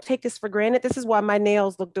 and I don't take this for granted. This is why my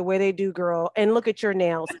nails look the way they do, girl. And look at your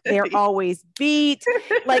nails. They're always beat.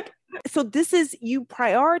 So this is, you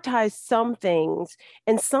prioritize some things,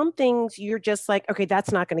 and some things you're just like, okay,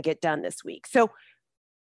 that's not going to get done this week. So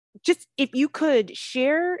just, if you could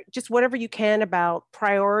share just whatever you can about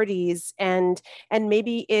priorities, and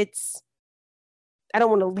maybe it's, I don't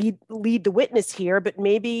want to lead the witness here, but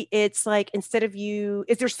maybe it's like, is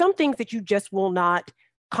there some things that you just will not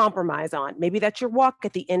compromise on? Maybe that's your walk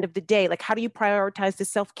at the end of the day. Like, how do you prioritize the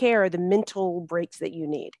self-care, the mental breaks that you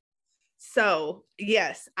need? So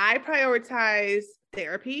yes, I prioritize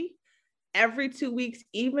therapy every 2 weeks.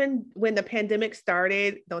 Even when the pandemic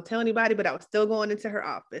started, don't tell anybody, but I was still going into her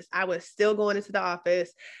office. I was still going into the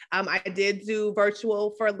office. I did do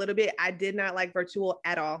virtual for a little bit. I did not like virtual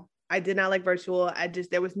at all. I did not like virtual.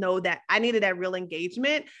 There was I needed that real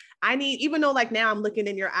engagement. Even though like now I'm looking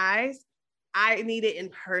in your eyes, I need it in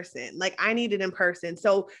person. Like, I need it in person.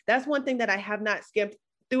 So that's one thing that I have not skipped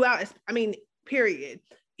throughout. Period.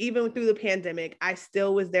 Even through the pandemic, I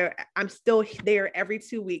still was there. I'm still there every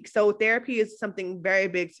 2 weeks. So therapy is something very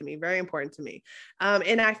big to me, very important to me.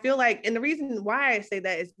 And I feel like, and the reason why I say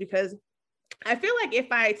that is because I feel like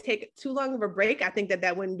if I take too long of a break, I think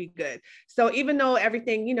that wouldn't be good. So even though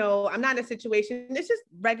everything, I'm not in a situation, it's just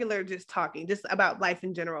regular, just talking, just about life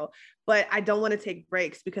in general. But I don't want to take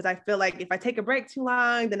breaks because I feel like if I take a break too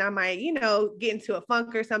long, then I might, get into a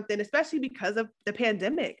funk or something, especially because of the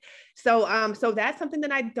pandemic. So that's something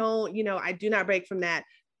that I do not break from that.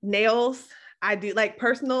 Nails, I do, like,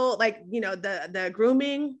 personal, like, the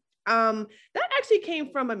grooming. That actually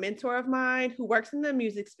came from a mentor of mine who works in the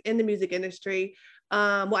music industry.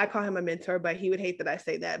 Well, I call him a mentor, but he would hate that I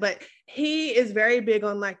say that. But he is very big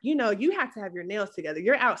on, like, you have to have your nails together.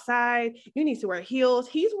 You're outside, you need to wear heels.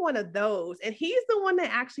 He's one of those. And he's the one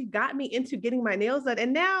that actually got me into getting my nails done.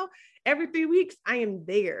 And now every 3 weeks, I am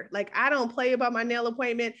there. Like, I don't play about my nail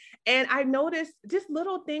appointment. And I noticed just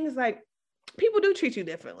little things like, people do treat you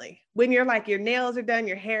differently when you're like, your nails are done,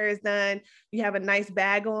 your hair is done, you have a nice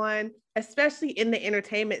bag on, especially in the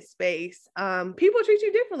entertainment space. People treat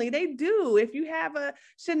you differently. They do. If you have a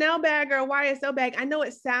Chanel bag or a YSL bag, I know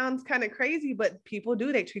it sounds kind of crazy, but people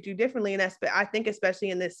do, they treat you differently. And I think especially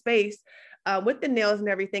in this space, with the nails and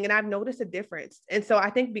everything. And I've noticed a difference. And so I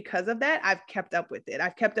think because of that, I've kept up with it.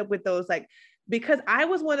 I've kept up with those, like, because I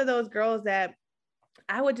was one of those girls that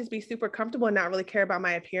I would just be super comfortable and not really care about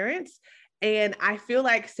my appearance. And I feel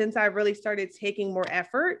like since I really started taking more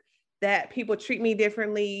effort, that people treat me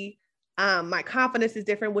differently. My confidence is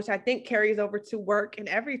different, which I think carries over to work and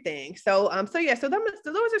everything. So those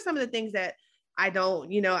are some of the things that I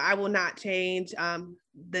don't, I will not change,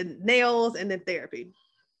 the nails and then therapy.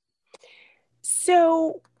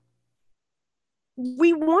 So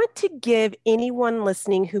we want to give anyone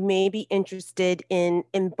listening who may be interested in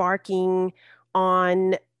embarking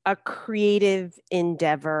on a creative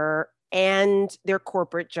endeavor and their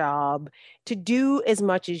corporate job to do as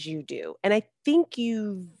much as you do. And I think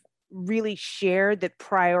you've really shared that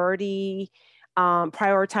priority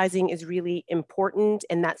Prioritizing is really important,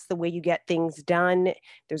 and that's the way you get things done.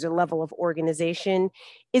 There's a level of organization.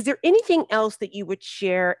 Is there anything else that you would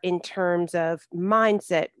share in terms of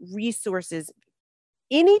mindset, resources,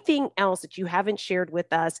 anything else that you haven't shared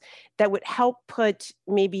with us that would help put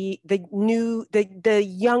maybe the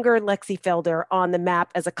younger Lexi Felder on the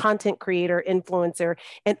map as a content creator, influencer,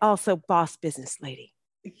 and also boss business lady?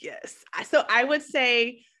 Yes. So I would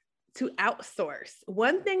say to outsource.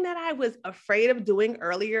 One thing that I was afraid of doing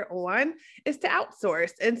earlier on is to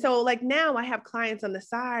outsource. And so like now I have clients on the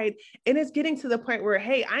side, and it's getting to the point where,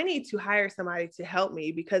 hey, I need to hire somebody to help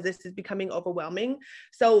me because this is becoming overwhelming.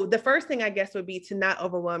 So the first thing I guess would be to not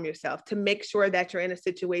overwhelm yourself, to make sure that you're in a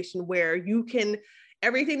situation where you can,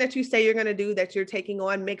 everything that you say you're going to do, that you're taking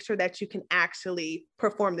on, make sure that you can actually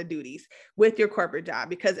perform the duties with your corporate job.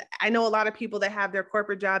 Because I know a lot of people that have their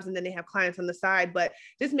corporate jobs and then they have clients on the side, but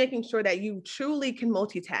just making sure that you truly can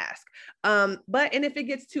multitask. And if it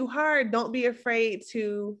gets too hard, don't be afraid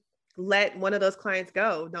to let one of those clients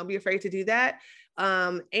go. Don't be afraid to do that.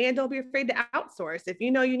 And don't be afraid to outsource. If you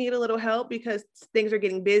know you need a little help because things are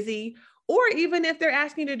getting busy, or even if they're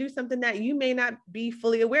asking you to do something that you may not be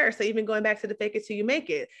fully aware. So even going back to the fake it till you make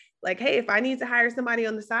it, like, hey, if I need to hire somebody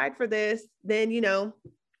on the side for this, then,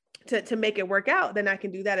 to make it work out, then I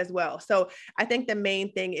can do that as well. So I think the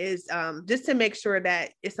main thing is just to make sure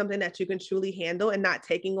that it's something that you can truly handle and not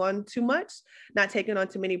taking on too much, not taking on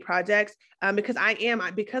too many projects. Because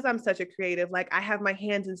I'm such a creative, like I have my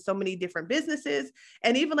hands in so many different businesses,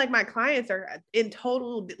 and even like my clients are in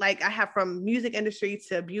total, like I have from music industry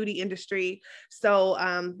to beauty industry. So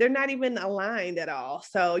they're not even aligned at all.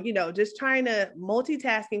 So, just trying to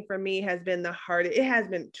multitasking for me has been the hardest. It has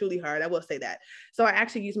been truly hard. I will say that. So I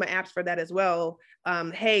actually use my apps for that as well.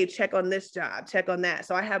 Hey, check on this job, check on that.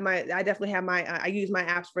 So I use my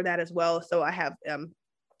apps for that as well. So I have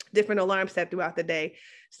different alarms set throughout the day.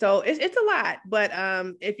 So it's a lot, but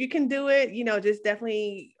if you can do it, just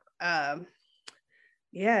definitely,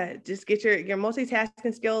 just get your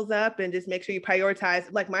multitasking skills up and just make sure you prioritize.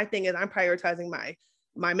 Like my thing is I'm prioritizing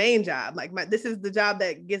my main job. Like this is the job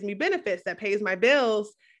that gives me benefits, that pays my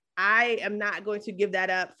bills. I am not going to give that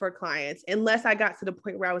up for clients unless I got to the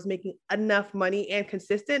point where I was making enough money and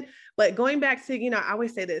consistent. But going back to, I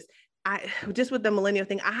always say this, just with the millennial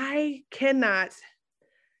thing, I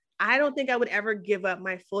don't think I would ever give up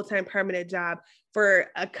my full-time permanent job for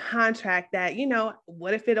a contract that,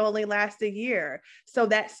 what if it only lasts a year? So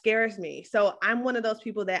that scares me. So I'm one of those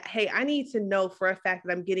people that, hey, I need to know for a fact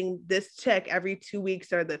that I'm getting this check every 2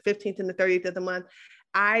 weeks or the 15th and the 30th of the month.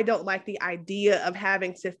 I don't like the idea of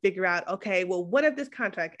having to figure out, okay, well, what if this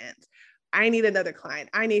contract ends? I need another client.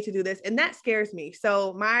 I need to do this. And that scares me.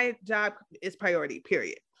 So my job is priority,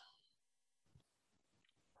 period.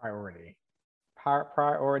 Priority.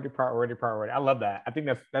 Priority. I love that. I think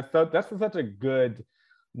that's such a good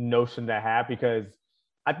notion to have, because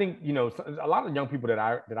I think, a lot of young people that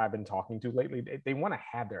I've been talking to lately, they want to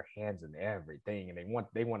have their hands in everything, and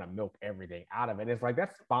they want to milk everything out of it. And it's like,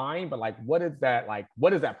 that's fine, but like, what is that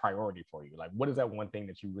priority for you? Like, what is that one thing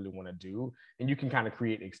that you really want to do? And you can kind of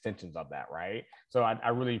create extensions of that, right? So I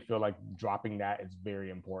really feel like dropping that is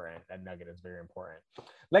very important. That nugget is very important.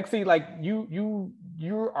 Lexi, like you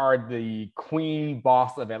are the queen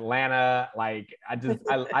boss of Atlanta. Like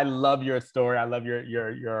I love your story. I love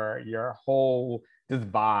your whole this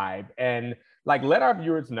vibe, and like let our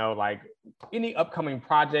viewers know like any upcoming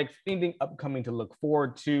projects, anything upcoming to look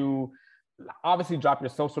forward to. Obviously drop your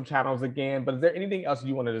social channels again, but is there anything else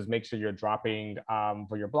you want to just make sure you're dropping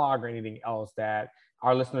for your blog, or anything else that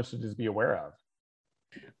our listeners should just be aware of?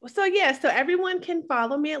 So everyone can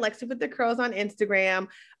follow me at Lexi with the Curls on Instagram.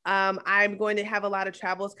 I'm going to have a lot of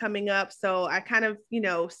travels coming up. So I kind of,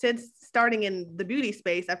 since starting in the beauty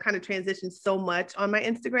space, I've kind of transitioned so much on my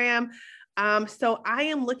Instagram. So I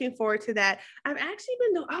am looking forward to that. I've actually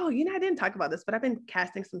been, I didn't talk about this, but I've been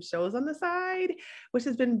casting some shows on the side, which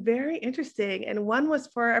has been very interesting. And one was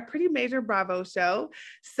for a pretty major Bravo show.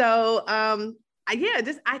 So, I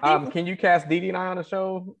think. Can you cast Dee Dee and I on a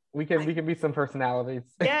show? We can be some personalities.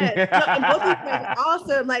 Yeah, both of you guys are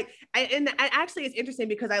awesome. Like, actually, it's interesting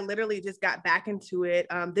because I literally just got back into it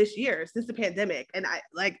this year since the pandemic, and I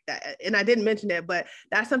like that. And I didn't mention it, but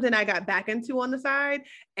that's something I got back into on the side.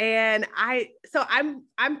 And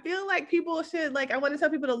I'm feeling like people should I want to tell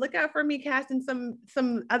people to look out for me casting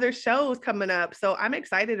some other shows coming up. So I'm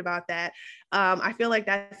excited about that. I feel like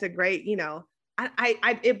that's a great,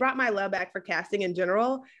 it brought my love back for casting in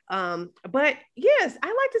general. But yes, I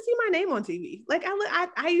like to see my name on TV. Like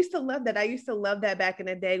I used to love that. I used to love that back in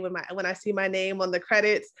the day when I see my name on the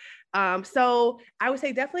credits. So I would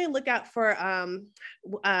say definitely look out for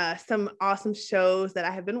some awesome shows that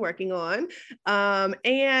I have been working on.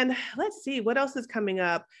 And let's see what else is coming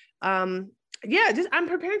up. Yeah, just I'm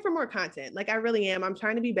preparing for more content. Like I really am. I'm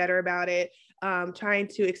trying to be better about it. Trying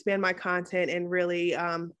to expand my content and really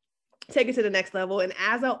take it to the next level. And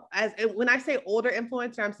as when I say older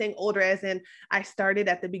influencer, I'm saying older as in I started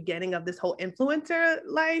at the beginning of this whole influencer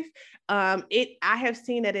life. I have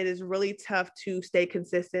seen that it is really tough to stay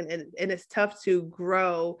consistent and it's tough to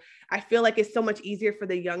grow. I feel like it's so much easier for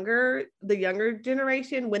the younger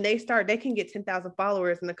generation. When they start, they can get 10,000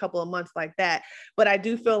 followers in a couple of months like that. But I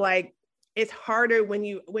do feel like it's harder when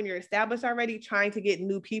you're established already, trying to get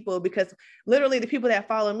new people, because literally the people that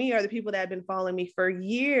follow me are the people that have been following me for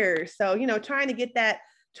years. So, trying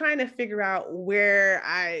to figure out where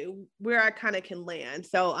I kind of can land.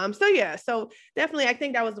 So definitely, I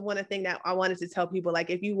think that was one of the things that I wanted to tell people. Like,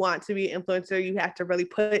 if you want to be an influencer, you have to really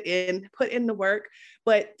put in the work,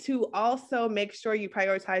 but to also make sure you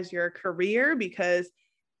prioritize your career, because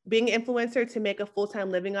being an influencer, to make a full-time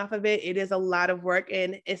living off of it, it is a lot of work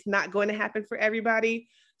and it's not going to happen for everybody.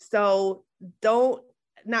 So don't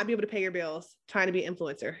not be able to pay your bills trying to be an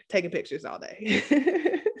influencer, taking pictures all day.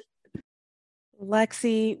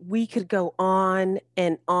 Lexi, we could go on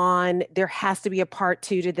and on. There has to be a part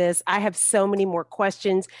 2 to this. I have so many more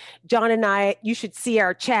questions. John and I, you should see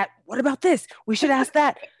our chat. What about this? We should ask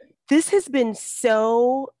that. This has been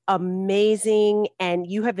so amazing, and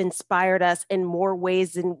you have inspired us in more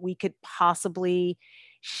ways than we could possibly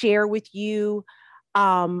share with you.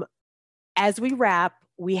 As we wrap,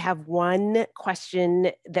 we have one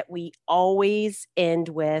question that we always end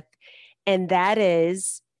with, and that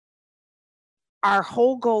is, our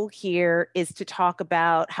whole goal here is to talk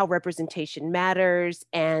about how representation matters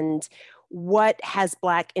and what has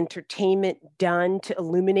Black entertainment done to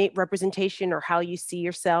illuminate representation or how you see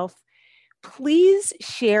yourself. Please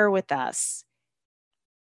share with us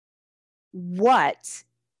what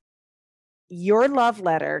your love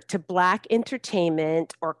letter to Black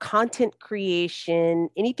entertainment or content creation,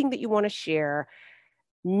 anything that you want to share,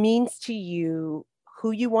 means to you,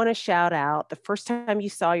 who you want to shout out, the first time you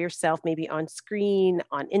saw yourself, maybe on screen,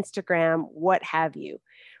 on Instagram, what have you.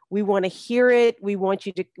 We want to hear it. We want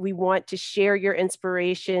to share your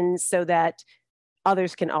inspiration so that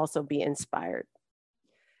others can also be inspired.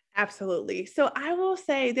 Absolutely. So I will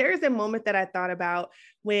say there is a moment that I thought about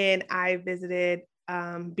when I visited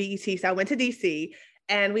BET. So I went to DC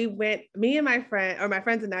and me and my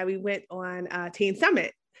friends and I, we went on Teen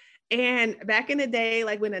Summit. And back in the day,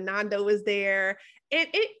 like when Anando was there,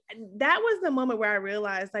 that was the moment where I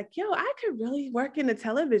realized, like, I could really work in the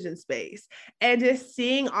television space. And just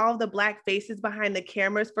seeing all the Black faces behind the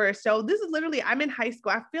cameras for a show. This is literally, I'm in high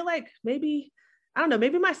school. I feel like maybe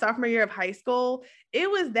my sophomore year of high school, it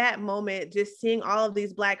was that moment, just seeing all of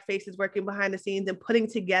these Black faces working behind the scenes and putting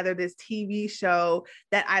together this TV show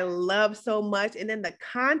that I love so much. And then the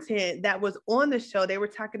content that was on the show, they were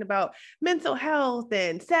talking about mental health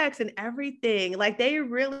and sex and everything. Like, they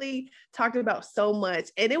really talked about so much.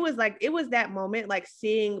 And it was that moment, like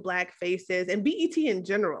seeing Black faces and BET in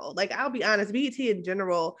general. Like, I'll be honest, BET in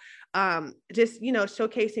general, just,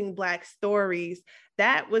 showcasing Black stories.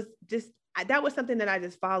 That was something that I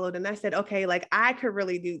just followed. And I said, okay, like I could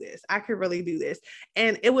really do this.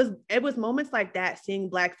 And it was moments like that, seeing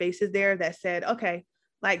Black faces there, that said, okay,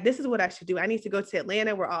 like, this is what I should do. I need to go to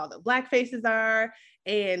Atlanta where all the Black faces are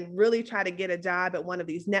and really try to get a job at one of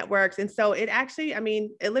these networks. And so it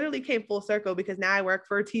literally came full circle, because now I work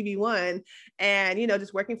for TV One and,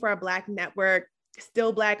 just working for a Black network,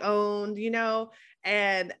 still Black owned,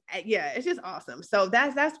 and yeah, it's just awesome. So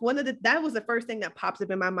that was the first thing that pops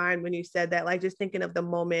up in my mind when you said that, like, just thinking of the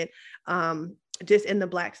moment, just in the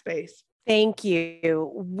Black space. Thank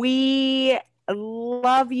you. We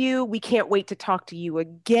love you. We can't wait to talk to you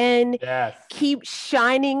again. Yes. Keep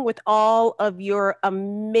shining with all of your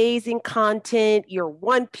amazing content, your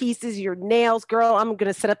one pieces, your nails. Girl, I'm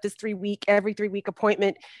going to set up this every 3 week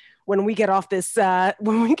appointment when we get off this Zoom.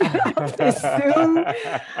 Woo!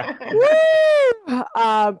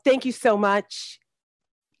 Thank you so much.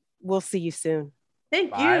 We'll see you soon.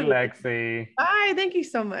 Thank Bye, you. Lexi. Bye. Thank you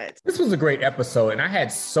so much. This was a great episode, and I had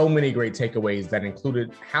so many great takeaways that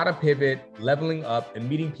included how to pivot, leveling up, and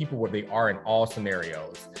meeting people where they are in all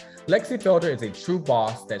scenarios. Lexi Felder is a true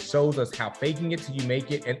boss that shows us how faking it till you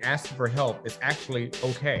make it and asking for help is actually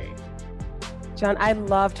okay. John, I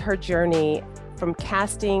loved her journey from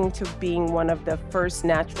casting to being one of the first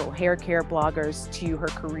natural hair care bloggers to her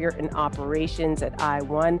career in operations at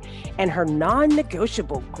iOne and her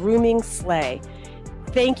non-negotiable grooming slay.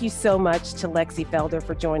 Thank you so much to Lexi Felder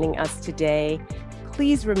for joining us today.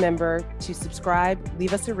 Please remember to subscribe,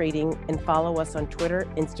 leave us a rating, and follow us on Twitter,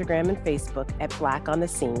 Instagram, and Facebook at Black on the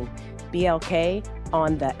Scene, BLK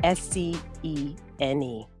on the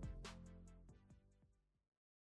SCENE.